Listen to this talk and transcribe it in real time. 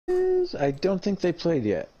I don't think they played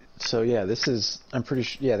yet. So yeah, this is, I'm pretty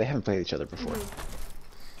sure, yeah, they haven't played each other before.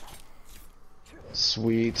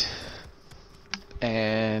 Sweet.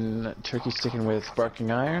 And Turkey sticking with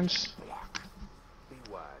Barking Irons. Be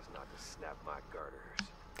wise not to snap my garters.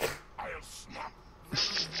 I'll snap.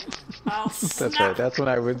 I'll snap. That's right, that's when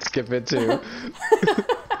I would skip it too.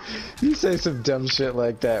 You say some dumb shit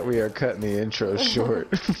like that, we are cutting the intro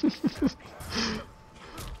short.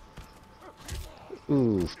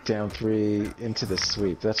 Ooh, down 3 into the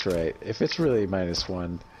sweep, that's right. If it's really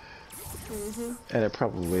 -1, and it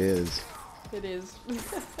probably is. It is.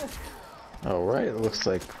 Alright, it looks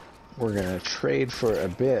like we're gonna trade for a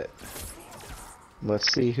bit.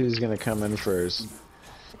 Let's see who's gonna come in first.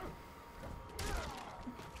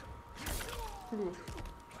 Ooh.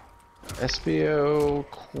 Espio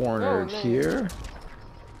cornered here.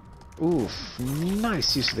 Oof,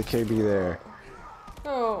 nice use of the KB there.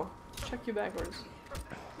 Oh, check you backwards.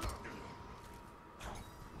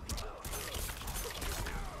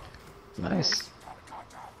 Nice.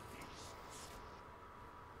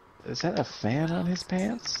 Is that a fan on his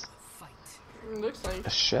pants? Looks like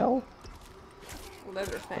A shell?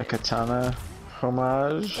 leather fan. A katana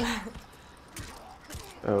homage?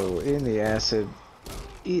 Oh, in the acid.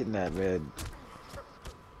 Eating that mid.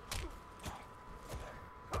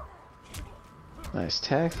 Nice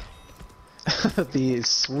tech. The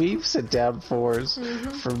sweeps and down 4s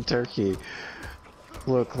from Turkey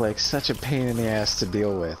look like such a pain in the ass to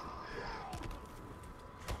deal with.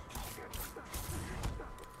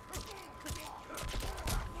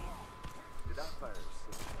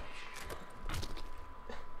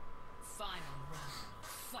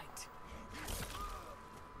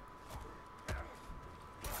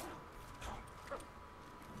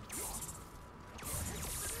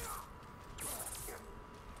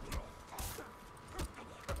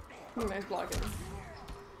 Nice blocking.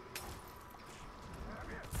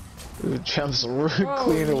 Ooh, jumps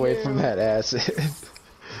clean away from that acid.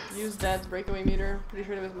 Use that breakaway meter. Pretty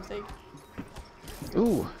sure it was a mistake.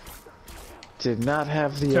 Ooh. Did not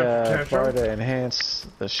have the bar to enhance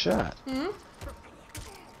the shot.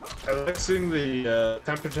 I like seeing the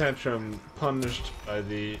temper tantrum punished by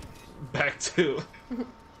the back two.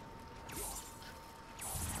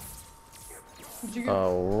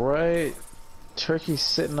 Alright. Turkey's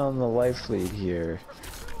sitting on the life lead here.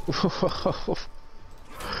 Whoa.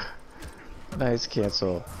 Nice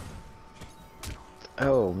cancel.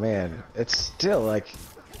 Oh man, it's still like,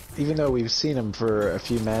 even though we've seen him for a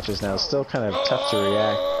few matches now, it's still kind of tough to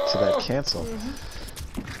react to that cancel.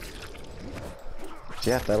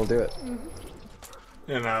 Yeah, that'll do it.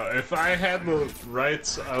 You know, if I had the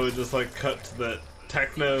rights, I would just like cut to the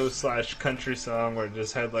techno / country song where it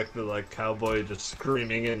just had like the cowboy just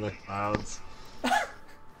screaming in the clouds.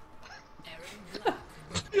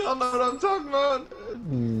 Y'all know what I'm talking about?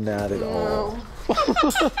 Not at all.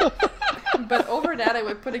 But over that, I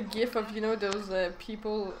would put a gif of, you know, those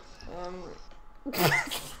people.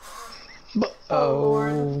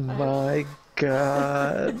 Oh my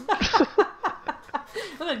god.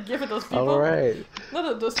 Not a gif of those people. Alright.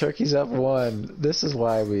 Not those. Turkey's up 1. This is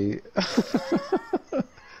why we.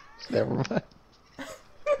 Never mind.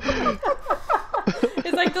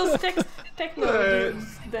 It's like those techno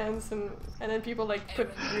dudes dance and then people like put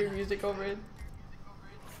weird music over it.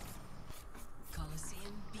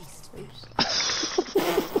 Oops.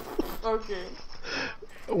 Okay.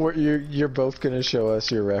 You're both gonna show us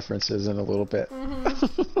your references in a little bit.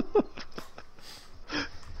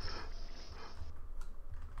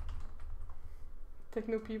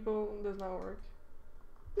 Techno people does not work.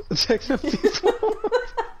 Techno people.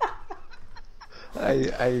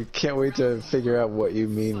 I can't wait to figure out what you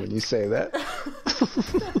mean when you say that.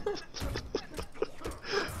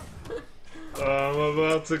 I'm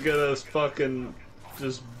about to get us fucking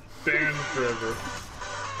just banned forever.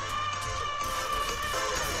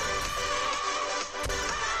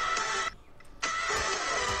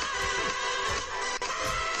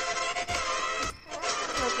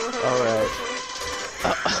 Alright.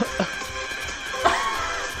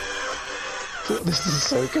 This is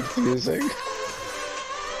so confusing.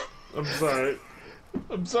 I'm sorry.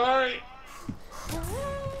 I'm sorry.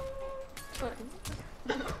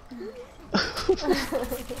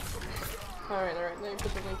 Alright, now you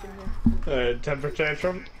put the link in here. Alright, temper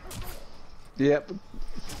tantrum. Yep.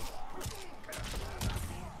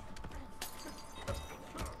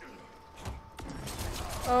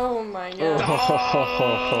 Oh my god.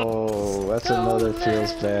 Oh, that's another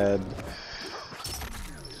feels bad.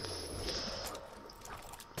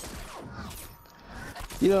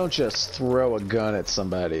 You don't just throw a gun at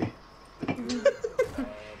somebody.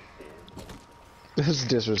 That's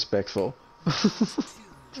disrespectful.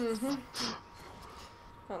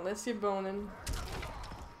 Unless you're boning.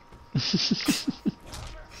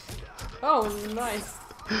 Oh, nice.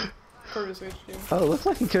 Quarter switch, too. Oh, it looked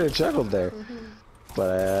like he could have juggled there.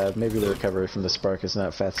 But maybe the recovery from the spark is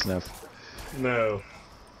not fast enough. No.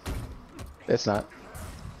 It's not.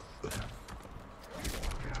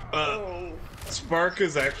 Spark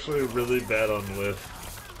is actually really bad on whiff.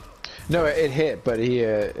 No, it hit, but he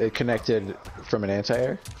it connected from an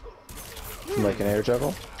anti-air. Like an air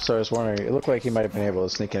juggle. So I was wondering, it looked like he might have been able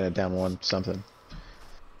to sneak in a down one something.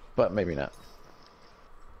 But maybe not.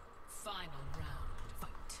 Final round,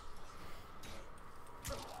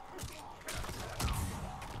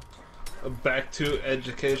 fight. Back to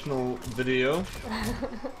educational video.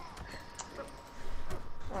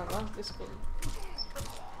 I love this one.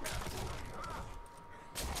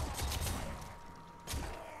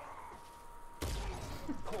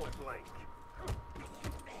 Point blank.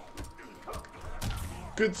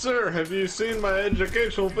 Good sir, have you seen my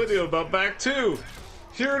educational video about back 2?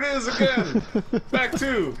 Here it is again! Back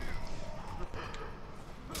 2!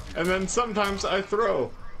 And then sometimes I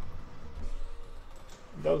throw.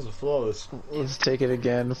 That was a flawless. Let's take it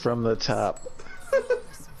again from the top.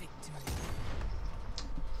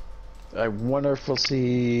 I wonder if we'll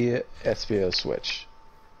see Espio switch.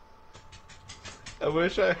 I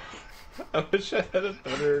wish I had a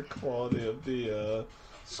better quality of the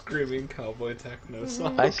screaming cowboy techno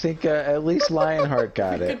song. I think at least Lionheart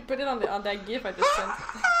got You it. could put it on that GIF I just sent.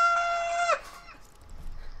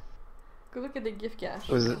 Go look at the GIF cache.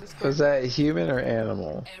 Was that human or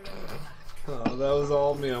animal? Oh, that was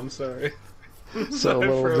all me. I'm sorry. So a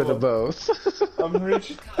little bit of both.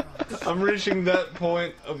 I'm reaching that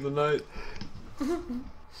point of the night.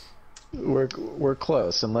 We're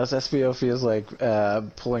close, unless SBO feels like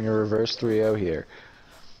pulling a reverse 3-0 here.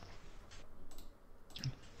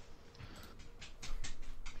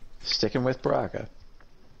 Sticking with Baraka.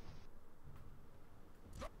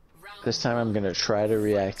 This time I'm gonna try to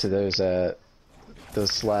react to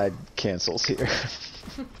those slide cancels here.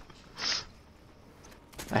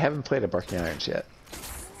 I haven't played a Barking Irons yet.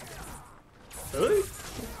 Really?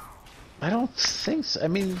 I don't think so. I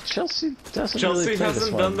mean, Chelsea doesn't Chelsea really play hasn't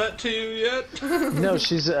this one. done that to you yet? No,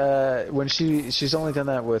 she's when she's only done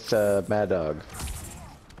that with Mad Dog.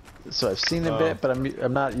 So I've seen a bit, but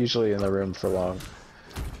I'm not usually in the room for long.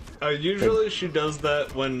 Usually she does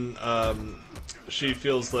that when she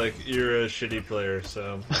feels like you're a shitty player,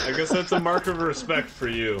 so I guess that's a mark of respect for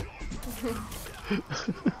you.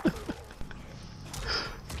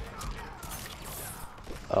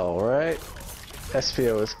 Alright.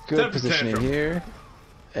 Espio is good Temper positioning tantrum. here.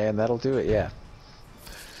 And that'll do it, yeah.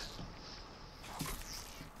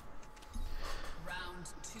 Round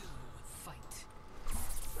 2, fight.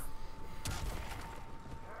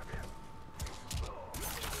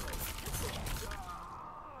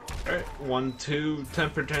 Alright, 1-2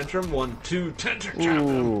 temper tantrum, 1-2 temper tantrum.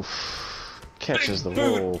 Ooh. Catches the Big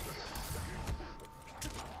boot. roll.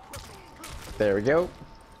 There we go.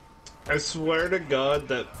 I swear to God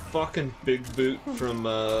that fucking big boot from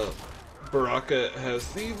Baraka has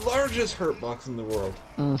the largest hurt box in the world.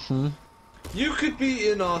 Mm-hmm. You could be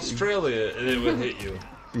in Australia and it would hit you.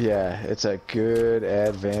 Yeah, it's a good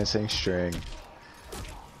advancing string.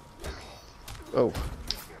 Oh.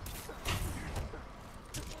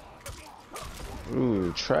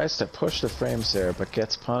 Ooh, tries to push the frames there, but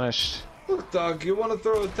gets punished. Look, dog, you want to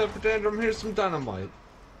throw a temper tantrum? Here's some dynamite.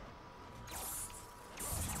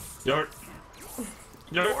 Yart.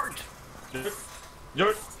 Yart. Yart.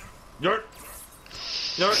 Yart. Yart.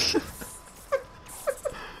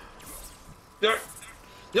 Yart.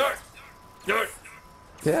 Yart. Yart.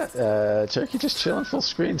 Yeah, Turkey just chilling full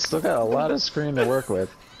screen. Still got a lot of screen to work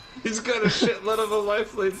with. He's got a shitload of a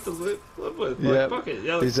life lead to live with. Like, Yep. fuck it.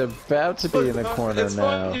 Yeah, He's about to be in the corner it's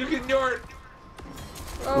now. Fun. You can yart.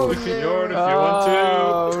 Oh, You can no. yart if you want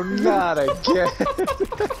Oh, not again.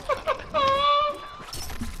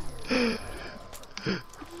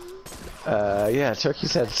 Yeah,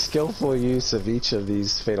 Turkey's had skillful use of each of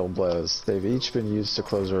these fatal blows. They've each been used to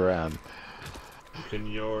close a round. to. You can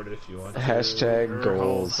yart if you want to. Hashtag Your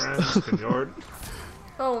whole goals. friends can yart.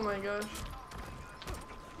 Oh my gosh.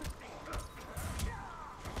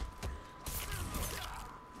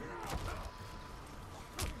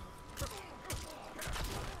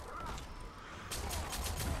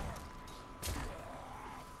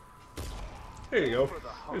 There you go.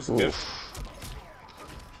 Here's a gift.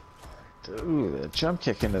 Oof. Ooh, the jump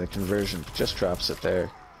kick into the conversion just drops it there.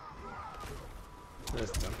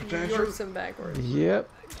 That's temper Yorks tantrum. him backwards. Yep.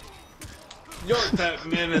 Yart that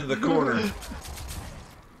man in the corner.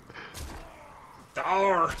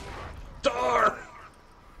 Dar! Dar!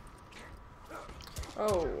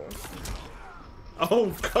 Oh.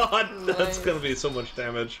 Oh god, that's Nice. gonna be so much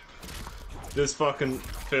damage. This fucking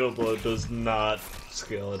fatal blow does not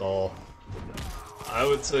scale at all. I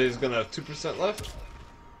would say he's gonna have 2% left.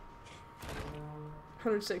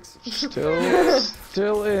 106.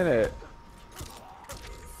 Still in it.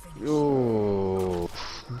 Ooh.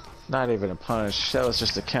 Not even a punish. That was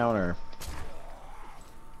just a counter.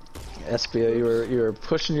 Espio, you were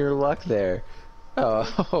pushing your luck there.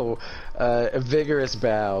 Oh, a vigorous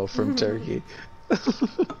bow from Turkey.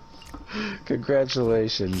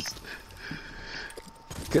 Congratulations.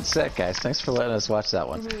 Good set, guys. Thanks for letting us watch that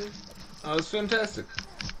one. That was fantastic.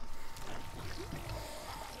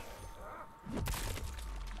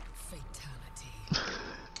 Fatality.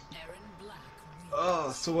 Erron Black wins.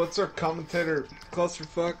 Oh, so what's our commentator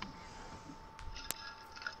clusterfuck?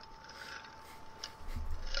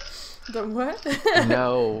 The what?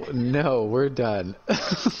 No, we're done.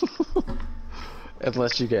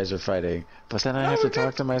 Unless you guys are fighting. But then I have to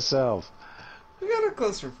talk to myself. We got a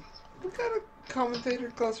commentator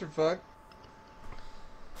clusterfuck.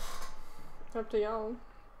 Up to y'all.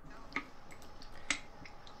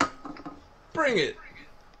 Bring it!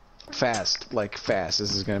 Fast, like fast.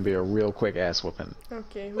 This is gonna be a real quick ass whooping.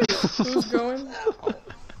 Okay, who's going?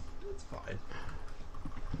 That's fine.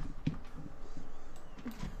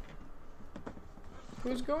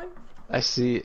 Who's going? I see